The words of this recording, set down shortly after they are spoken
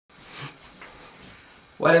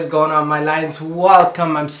What is going on, my lions?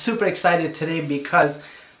 Welcome. I'm super excited today because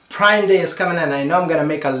Prime Day is coming and I know I'm gonna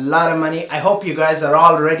make a lot of money. I hope you guys are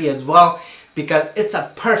all ready as well because it's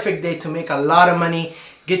a perfect day to make a lot of money,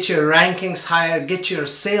 get your rankings higher, get your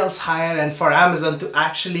sales higher, and for Amazon to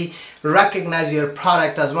actually recognize your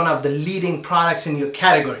product as one of the leading products in your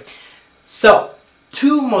category. So,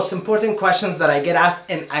 two most important questions that I get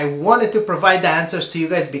asked, and I wanted to provide the answers to you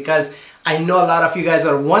guys because I know a lot of you guys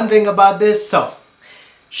are wondering about this. So,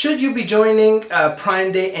 should you be joining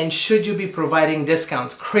Prime Day, and should you be providing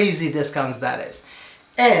discounts, crazy discounts that is?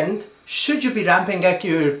 And should you be ramping up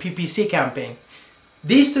your PPC campaign?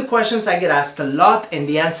 These two questions I get asked a lot, and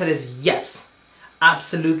the answer is yes.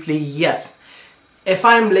 Absolutely yes. If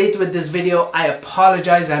I'm late with this video, I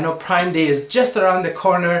apologize. I know Prime Day is just around the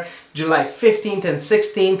corner, July 15th and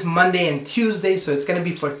 16th, Monday and Tuesday. So it's going to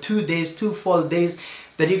be for 2 days, 2 full days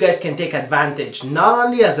that you guys can take advantage. Not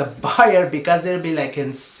only as a buyer, because there'll be like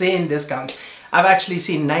insane discounts. I've actually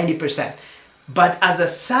seen 90%. But as a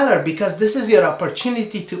seller, because this is your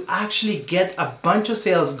opportunity to actually get a bunch of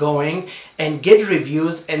sales going and get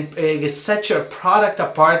reviews and set your product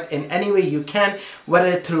apart in any way you can, whether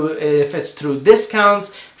if it's through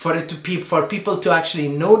discounts, for people to actually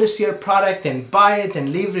notice your product and buy it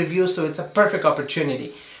and leave reviews. So it's a perfect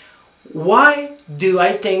opportunity. Why do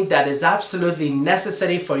I think that is absolutely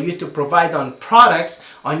necessary for you to provide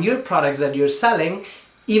on your products that you're selling,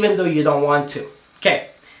 even though you don't want to? Okay,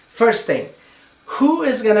 first thing. Who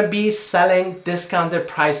is going to be selling discounted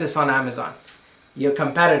prices on Amazon? Your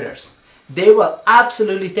competitors. They will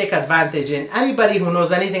absolutely take advantage, and anybody who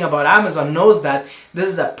knows anything about Amazon knows that this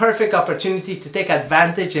is a perfect opportunity to take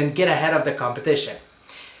advantage and get ahead of the competition.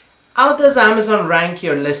 How does Amazon rank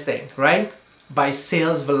your listing, right? By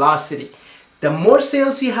sales velocity. The more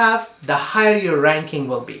sales you have, the higher your ranking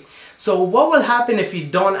will be. So what will happen if you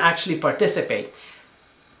don't actually participate?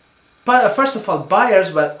 But first of all,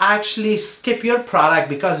 buyers will actually skip your product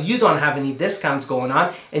because you don't have any discounts going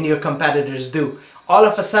on and your competitors do. All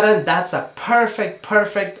of a sudden, that's a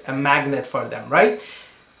perfect magnet for them, right?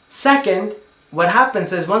 Second, what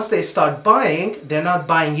happens is once they start buying, they're not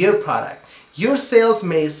buying your product. Your sales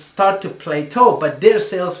may start to plateau, but their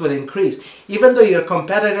sales will increase. Even though your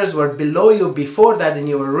competitors were below you before that and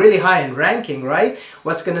you were really high in ranking, right?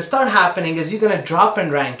 What's going to start happening is you're going to drop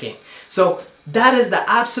in ranking. So that is the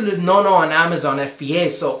absolute no-no on Amazon FBA.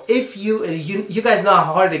 So if you guys know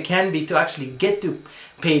how hard it can be to actually get to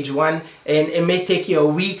page 1, and it may take you a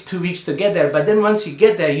week, 2 weeks to get there, but then once you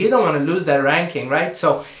get there, you don't want to lose that ranking, right?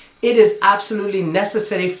 So it is absolutely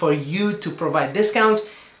necessary for you to provide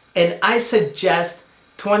discounts, and I suggest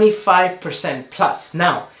 25% plus.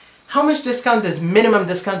 Now, how much discount is minimum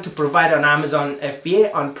discount to provide on Amazon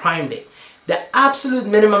FBA on Prime Day? The absolute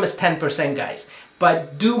minimum is 10%, guys.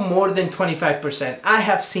 But do more than 25%. I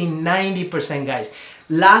have seen 90%, guys.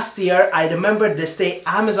 Last year, I remember this day,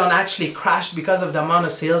 Amazon actually crashed because of the amount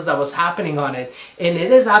of sales that was happening on it. And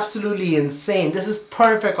it is absolutely insane. This is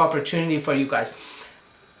perfect opportunity for you guys.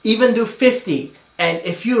 Even do 50. And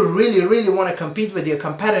if you really want to compete with your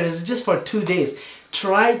competitors, just for 2 days,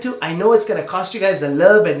 try to. I know it's going to cost you guys a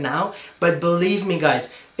little bit now, but believe me,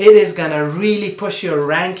 guys, it is going to really push your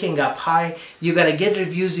ranking up high. You're going to get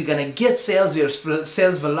reviews. You're going to get sales. Your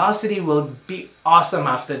sales velocity will be awesome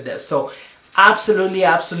after this. So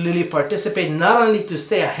absolutely participate, not only to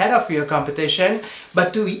stay ahead of your competition,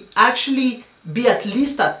 but to actually be at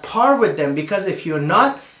least at par with them, because if you're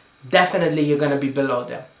not, definitely you're going to be below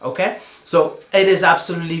them. Okay? So it is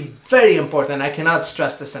absolutely very important. I cannot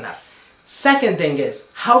stress this enough. Second thing is,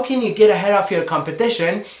 how can you get ahead of your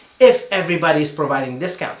competition if everybody is providing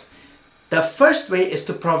discounts? The first way is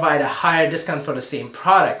to provide a higher discount for the same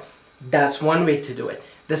product. That's one way to do it.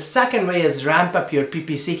 The second way is ramp up your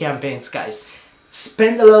PPC campaigns, guys.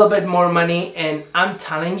 Spend a little bit more money, and I'm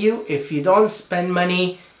telling you, if you don't spend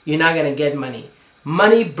money, you're not going to get money.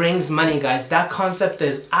 Money brings money, guys. That concept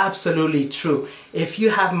is absolutely true. If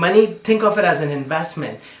you have money, think of it as an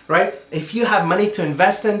investment, right? If you have money to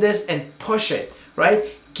invest in this and push it, right?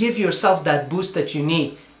 Give yourself that boost that you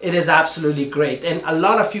need. It is absolutely great. And a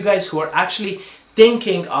lot of you guys who are actually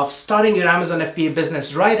thinking of starting your Amazon FBA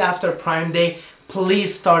business right after Prime Day,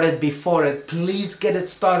 please start it before it. Please get it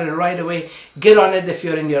started right away. Get on it if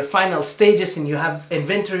you're in your final stages and you have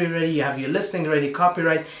inventory ready, you have your listing ready,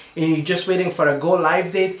 copyright, and you're just waiting for a go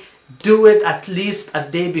live date. Do it at least a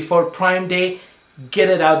day before Prime Day. Get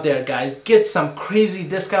it out there, guys. Get some crazy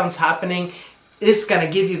discounts happening. It's going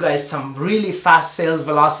to give you guys some really fast sales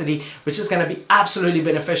velocity, which is going to be absolutely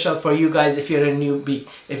beneficial for you guys if you're a newbie,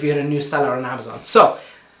 if you're a new seller on Amazon. So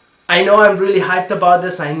I know I'm really hyped about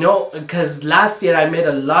this. I know because last year I made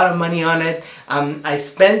a lot of money on it. I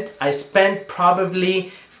spent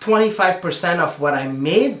probably 25% of what I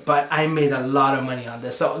made, but I made a lot of money on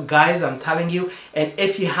this. So guys, I'm telling you, and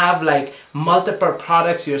if you have like multiple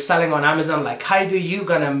products you're selling on Amazon, like how do you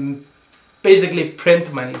gonna basically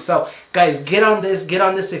print money? So guys, get on this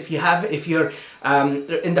if you're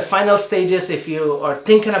in the final stages, if you are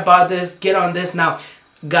thinking about this, get on this now.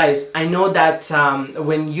 Guys, I know that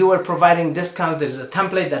when you are providing discounts, there's a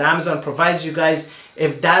template that Amazon provides you guys.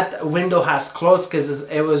 If that window has closed because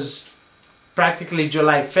it was practically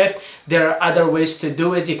July 5th, there are other ways to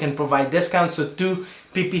do it. You can provide discounts. So do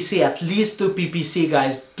PPC, at least do PPC,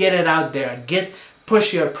 guys. Get it out there.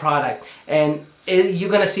 Push your product, and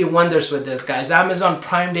you're gonna see wonders with this, guys. Amazon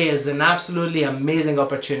Prime Day is an absolutely amazing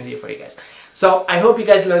opportunity for you guys. So I hope you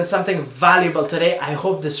guys learned something valuable today. I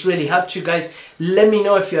hope this really helped you guys. Let me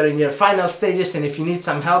know if you're in your final stages, and if you need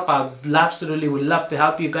some help, I absolutely would love to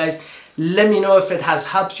help you guys. Let me know if it has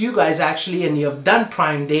helped you guys actually, and you've done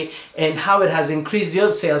Prime Day, and how it has increased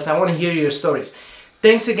your sales. I want to hear your stories.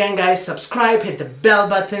 Thanks again, guys. Subscribe, hit the bell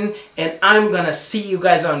button, and I'm gonna see you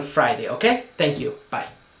guys on Friday, okay? Thank you. Bye.